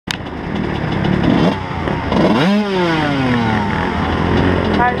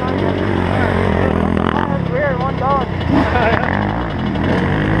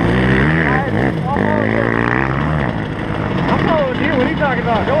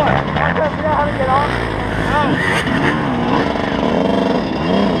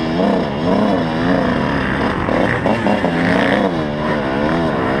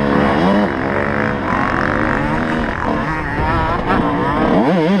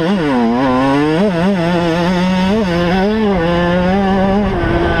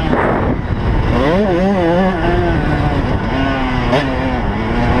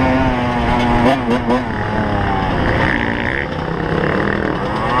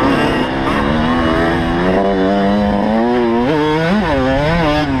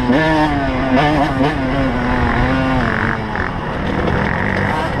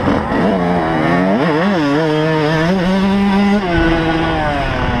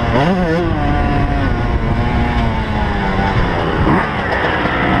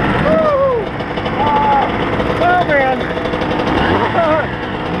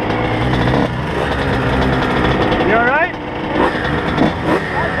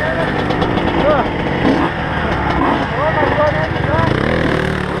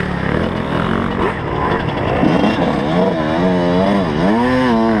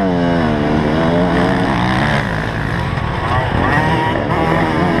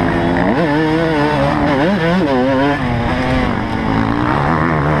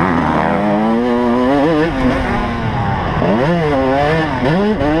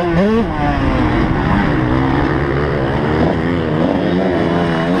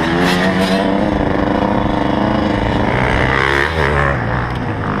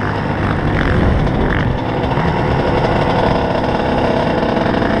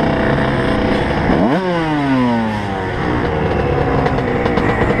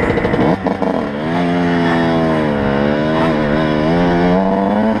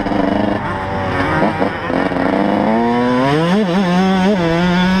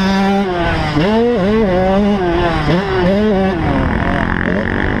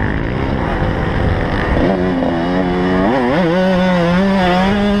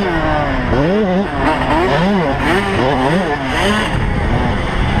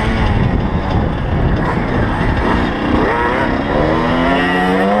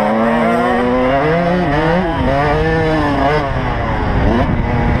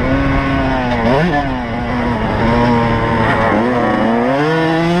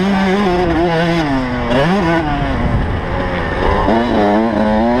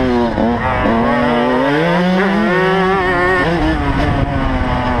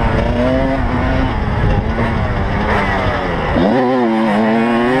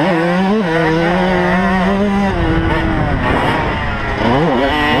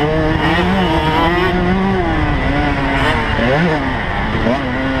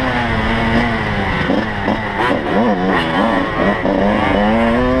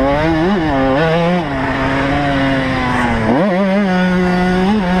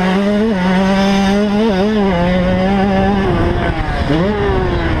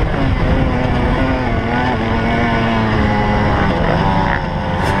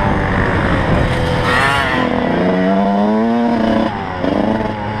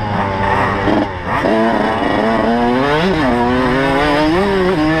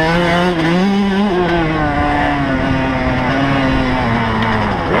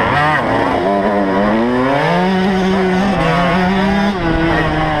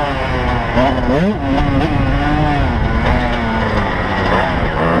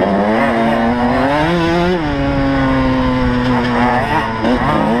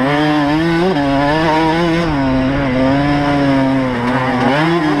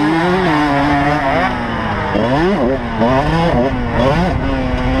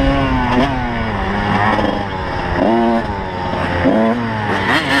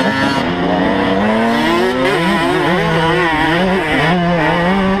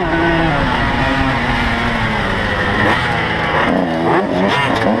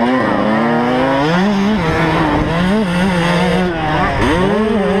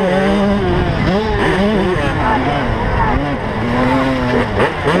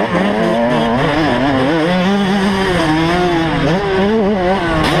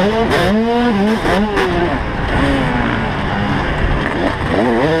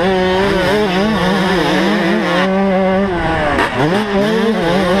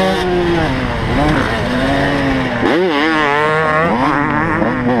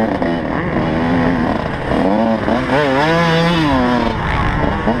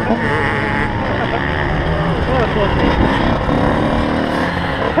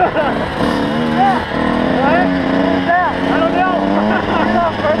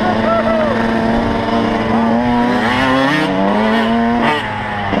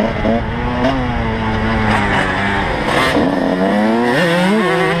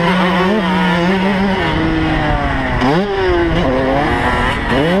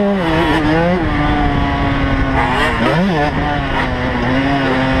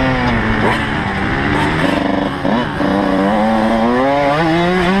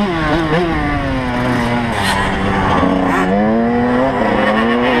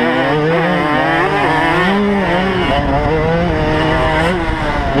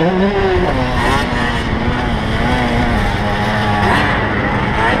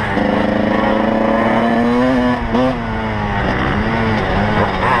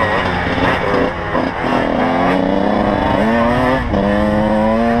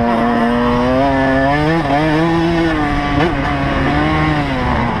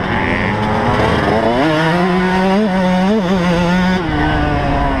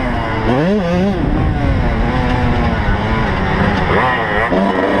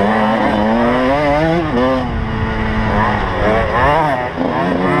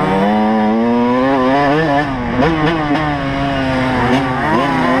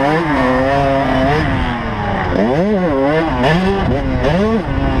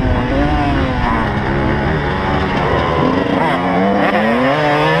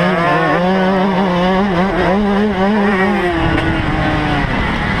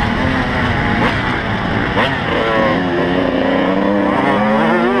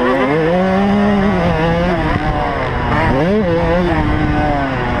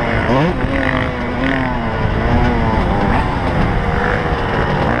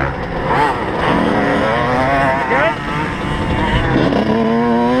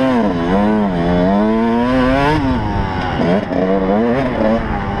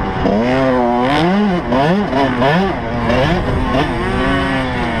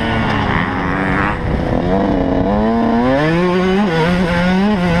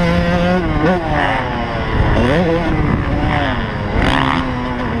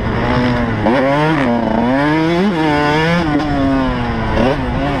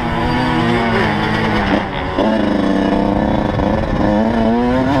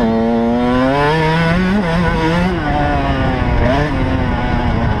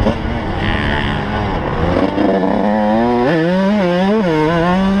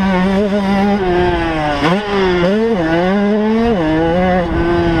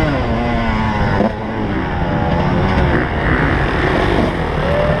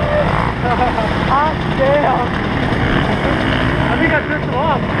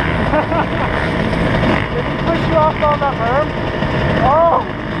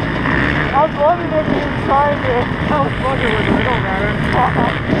was fucking with him, it don't matter.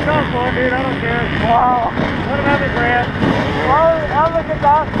 It's not fun, dude, I don't care. Wow. Let him have his rant. Well, I look at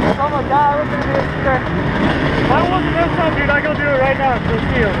that, oh my god, I was gonna be a shooter. If I wasn't this time, dude, I'd go do it right now and still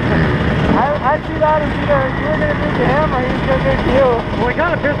see him. I see that as either you were gonna do it to him or he was gonna do it to you. Well, he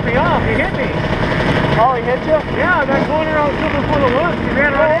kind of pissed me off, he hit me. Oh, he hit you? Yeah, that corner I was still before the woods, he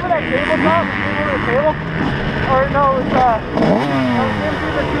ran right over that tabletop, over the table? Or no, it was, I was in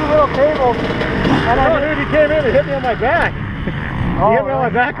through the two little tables. And no, dude, he came in and hit me on my back. Oh, he hit me on my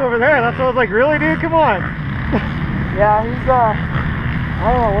back over there. That's what I was like, really, dude? Come on. Yeah, he's, I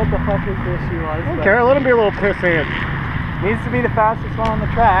don't know what the fuck his issue was. I don't care. Let him be a little piss hand. Needs to be the fastest one on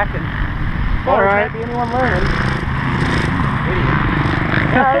the track, and alright. Can't be anyone learning. Idiot.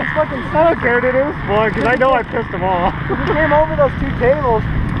 Yeah, it's fucking I don't care, dude. It was fun, because I know I pissed them off. He came over those two tables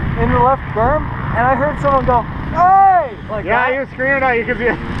in the left berm, and I heard someone go, "Hey!" Like yeah, that. he was screaming at you because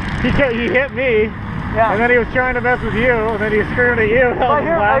he hit me. Yeah. And then he was trying to mess with you, and then he screamed at you. I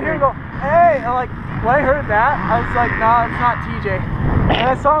hear him go, "Hey!" And like, when I heard that, I was like, "No, it's not TJ." And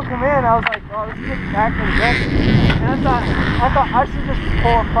I saw him come in, I was like, "Oh, this is acting aggressive." And I thought I should just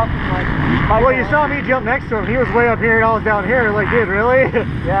pull a fucking like. Well, you saw me jump next to him. He was way up here, and I was down here. Like, dude, really?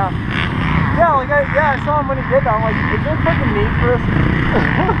 Yeah. Yeah, like I saw him when he did that. I'm like, is there fucking need for this?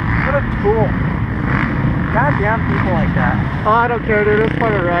 What a tool. Goddamn people like that. Oh, I don't care, dude. It's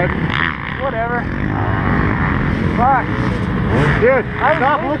fun to ride. Whatever. Fuck. Dude,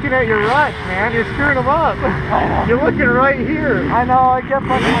 stop looking at your ruts, man. You're screwing them up. I know. You're looking right here. I know. I kept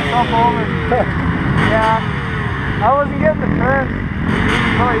pushing myself over. Yeah. I wasn't getting the turns.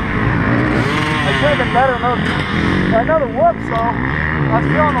 Like, I should have been better. Another whoop, so I was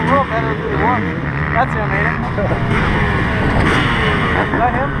feeling a little better through the one. That's him, ain't it? Is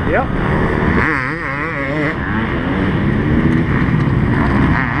that him? Yep.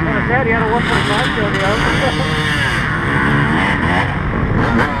 Like I said, he had a 1.5 kill me out.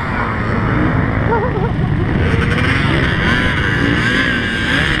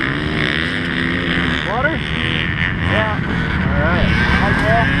 Water? Yeah. Alright.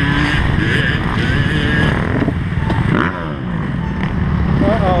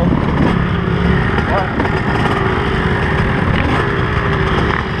 Uh-oh. What?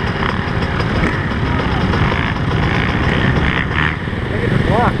 Look at this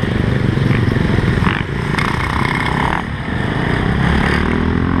block.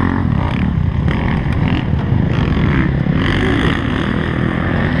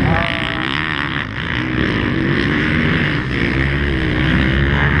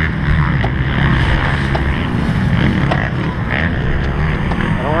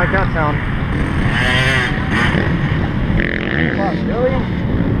 That sound. What, really?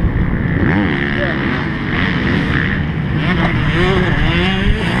 Yeah.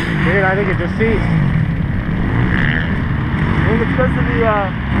 Dude, I think it just ceased. I think it's because of the, I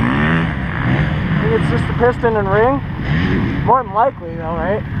think it's just the piston and ring. More than likely though,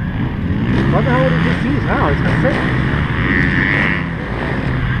 right? What the hell would it just cease now? It's gonna sit.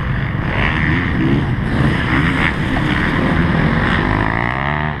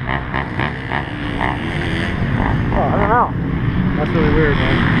 I don't know. That's really weird,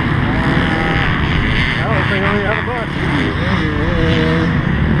 man. I don't think I only have a bus.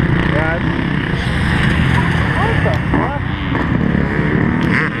 Yeah, What the fuck?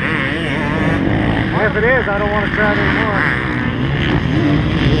 if it is, I don't want to try it anymore.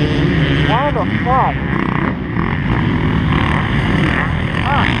 Why the fuck?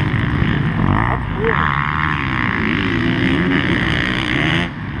 Ah. That's weird.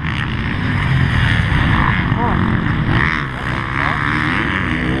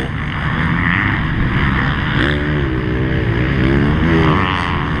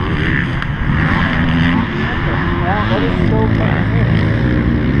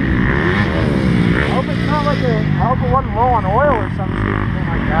 I hope it wasn't low on oil or something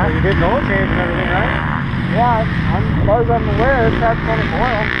like that. Well, you did oil change and everything, right? Yeah, as far as I'm aware, it's had plenty of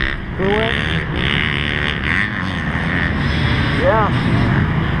oil. Coolant? Yeah.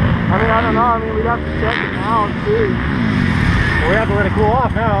 I mean, I don't know. I mean, we'd have to check it now and see. Well, we have to let it cool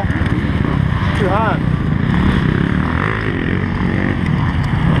off now. It's too hot.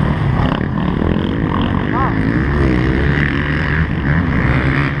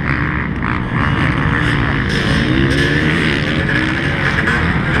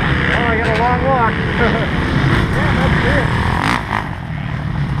 Well, I got a long walk. Yeah, that's it.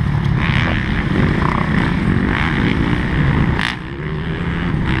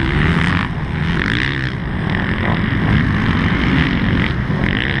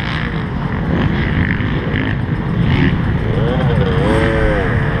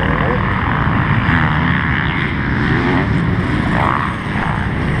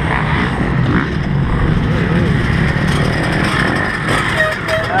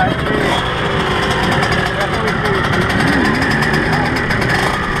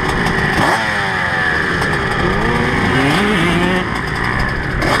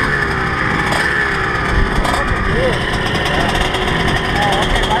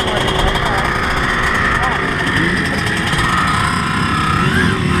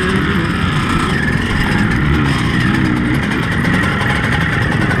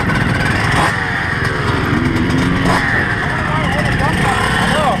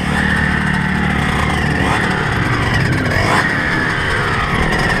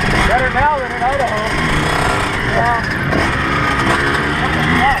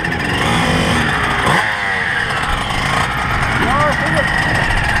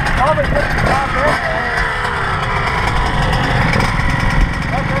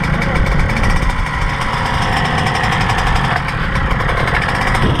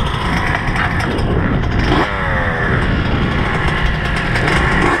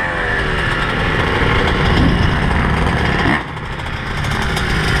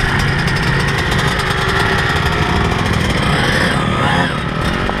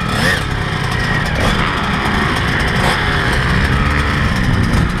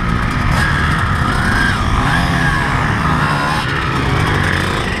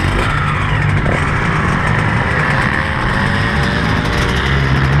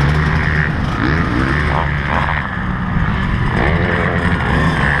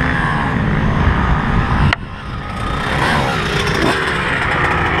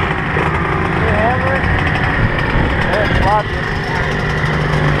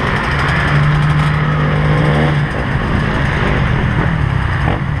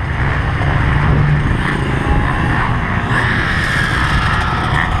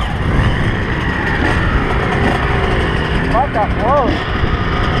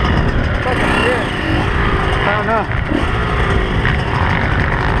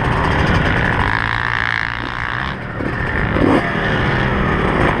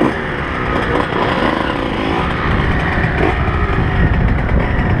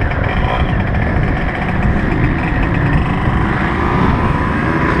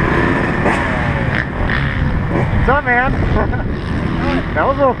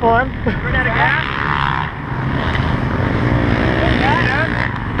 no fun. Run out of gas?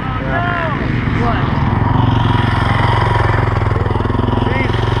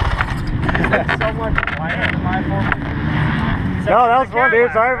 So much quieter. No, that was fun,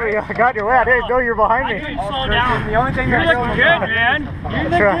 dude. Sorry, I got your way. I didn't know you were behind me. Slow down. The only thing You're looking good, man.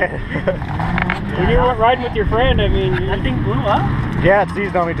 That's right. When you were riding with your friend, I mean, That thing blew up? Yeah, it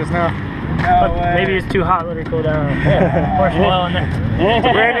seized on me just now. no way. Maybe it's too hot. Let it cool down. More oil in there. It's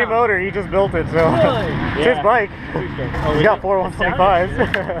a brand new motor. He just built it, so Really? it's his bike. He's got 4 125s.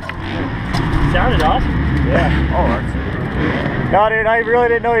 Sounded awesome. Yeah. Oh, that's No, dude, I really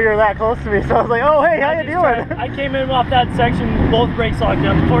didn't know you were that close to me, so I was like, oh, hey, how you doing? I came in off that section, both brakes locked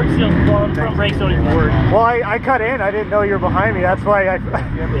up, torque seals blown, front brakes don't even work. Well, I cut in. I didn't know you were behind me. That's why I...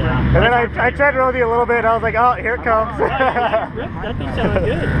 Yeah. And then I tried to roll you a little bit, and I was like, oh, here it comes. That thing sounded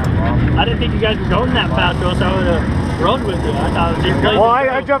good. I didn't think you guys were going that fast, or else I would have rode with you. I thought it was just Well,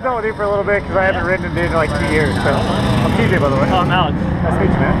 I jumped on with you for a little bit because I haven't ridden in like 2 years. So I'm TJ, by the way. Oh, I'm Alex. Nice to meet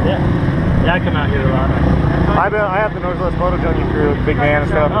you, man. Yeah, I come out here a lot. I have the Northwest Moto Junkie crew, big man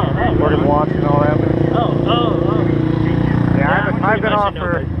and stuff. Oh, Working the watch and all that. Oh. Yeah, I've been off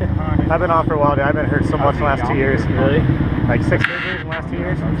for a while. Dude. I've been hurt so much in the last 2 years. Really? Like 6 surgeries in the last 2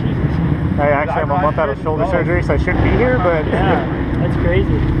 years. Oh, Jesus. I actually am a month out of shoulder surgery, so I shouldn't be here. But Yeah, that's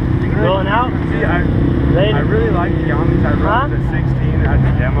crazy. Rolling out? See, I really like the Youngies. I rode the 16 at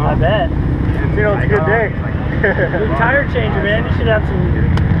the demo. I bet. And you know, it's a good day. Good tire changer, man. You should have some.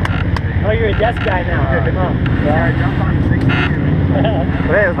 Oh, you're a desk guy now. Huh? Yeah, I jumped on the 16.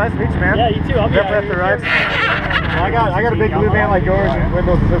 But hey, it was nice to meet you, man. Yeah, you too. I'll be Definitely have to ride. I got a big blue van like yours and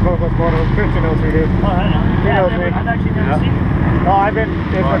windows that says Northwest Moto. Christian knows who it is. Oh, I know. He knows me. I've actually never seen it. No, it's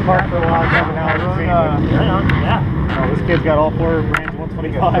been parked for a while. Now I haven't seen it. I know. Yeah. Oh, this kid's got all 4 brands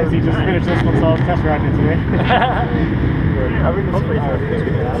 125s. He just finished this one, so I was test riding it today.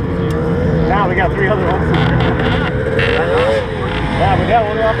 Now we got 3 other ones. Yeah, but yeah,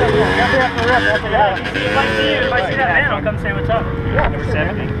 we'll do after the rip. If I see that man, I'll come say what's up. Yeah, Number sure,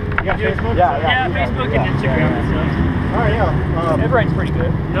 70. You got Facebook? Yeah, Facebook and Instagram and stuff. Alright, yeah. Everybody's pretty good.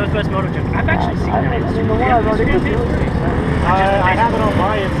 Northwest Moto Junkies. I've actually seen that. I have it on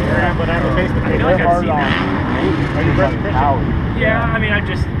my Instagram, but I have a Facebook page. I feel like I've seen that. Are you friends with Christian? Yeah, I mean, I've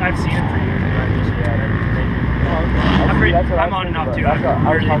seen it for years. I'm on and off too. I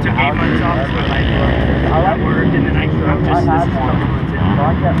took 8 months off for like I worked, and then I'm just this is a couple months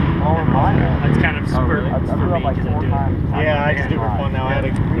in. It's kind of super for me because I'm doing. Yeah, I just do it for fun now. I had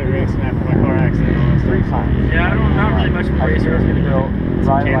a complete race after my car accident and all that stuff. Yeah, not really much of a racer. I was gonna go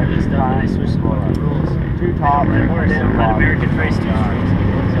some Canada stuff, and they switched some of the rules. They don't let Americans race 2 strokes.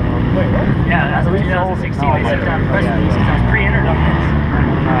 So yeah, as of 2016, they sent out a press release because I was pre-entered on this.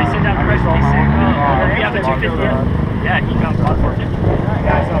 They sent out a press release saying, oh, you have a 250. Yeah, he got 450.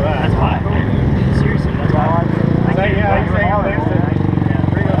 Yeah, I saw that. That's why. Seriously, that's why. Yeah, he's saying all this.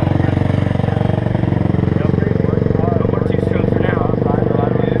 No more 2 strokes for now.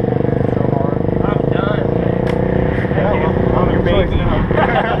 I'm done. I'm your baby.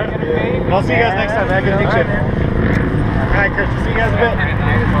 I'll see you guys next time, man. Good to meet you. Alright, Chris. See you guys in a bit.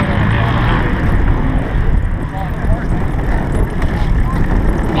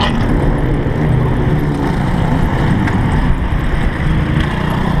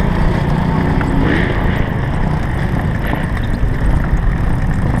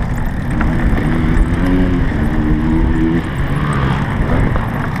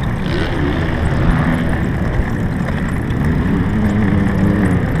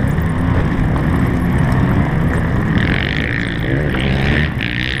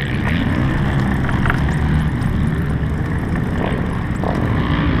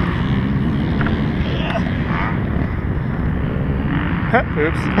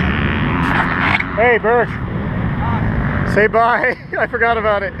 Oops. Hey, Burke. Say bye. I forgot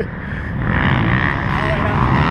about it.